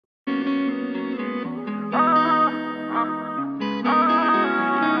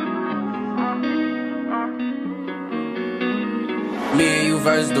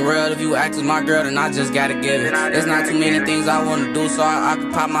versus the real. If you act as my girl, then I just gotta give it. There's not too many things I wanna do, so I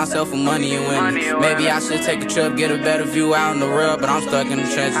can pop myself for money and women. Maybe I should take a trip, get a better view out in the real, but I'm stuck in the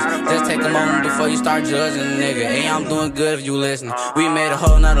trenches. Just take a moment before you start judging a nigga. Hey, I'm doing good if you listen. We made a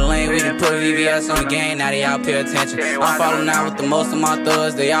whole nother lane, we done put VVS on the game, now they out pay attention. I'm falling out with the most of my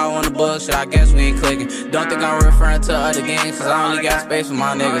thugs, they all on the bug, shit, I guess we ain't clicking. Don't think I'm referring to other games, cause I only got space for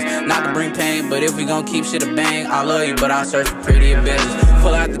my niggas. Not to bring pain, but if we gon' keep shit a bang, I love you, but I search for prettier bitches.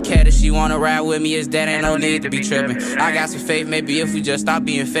 Pull out the cat if she wanna ride with me, it's that ain't no need to be tripping. I got some faith, maybe if we just stop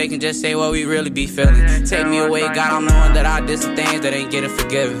being fake and just say what we really be feeling. Take me away, God, I'm knowing that I did some things that ain't getting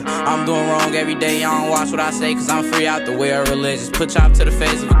forgiven. I'm doing wrong every day, y'all don't watch what I say, cause I'm free out the way of religious. Put chop to the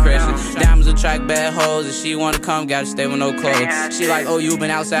face of a Christian. Diamonds attract bad hoes, if she wanna come, gotta stay with no clothes. She like, oh, you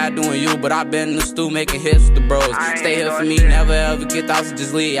been outside doing you, but I been in the stew making hits with the bros. Stay here for me, never ever get thoughts,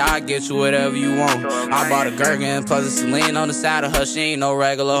 just leave, I'll get you whatever you want. I bought a Gherkin, plus a Celine on the side of her, she ain't no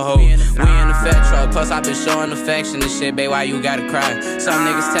regular hoe. We in the fat truck, plus I been showing affection and shit, babe, why you gotta cry? Some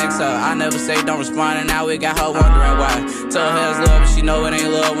niggas text her, I never say don't respond, and now we got her wondering why. Tell her it's love, but she know it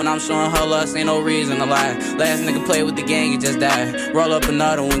ain't love. When I'm showing her lust, ain't no reason to lie. Last nigga played with the gang, he just died. Roll up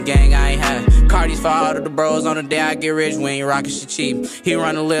another one, gang, I ain't had. Cardi's for all of the bros, on the day I get rich, we ain't rockin' shit cheap. He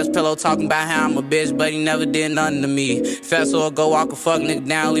run the list, pillow talking about how I'm a bitch, but he never did nothing to me. Fatso go walk a fuck nigga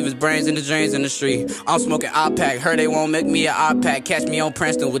down, leave his brains in the drains in the street. I'm smoking op-pack, heard they won't make me an op-pack. Catch me on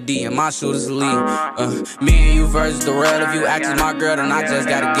Princeton with D, and my shooters elite. Me and you versus the real. If you act as my girl, then I just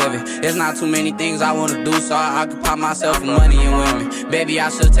gotta give it. There's not too many things I wanna do, so I can pop myself for money and women. Baby, I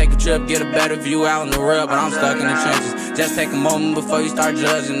should take a trip, get a better view out in the real, but I'm stuck in the trenches. Just take a moment before you start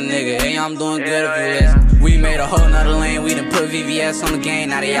judging a nigga. Hey, I'm doing good if you listen. We made a whole nother lane, we done put VVS on the game,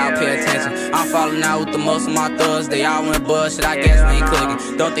 now they all pay attention. I'm falling out with the most of my thugs, they all went buzz, shit, I guess we ain't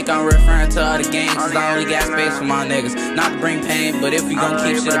clicking. Don't think I'm referring to other games, cause I only got space for my niggas. Not to bring pain, but if we gon'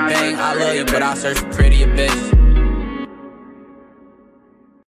 keep shit a bang, I love you, but I search for prettier bitches.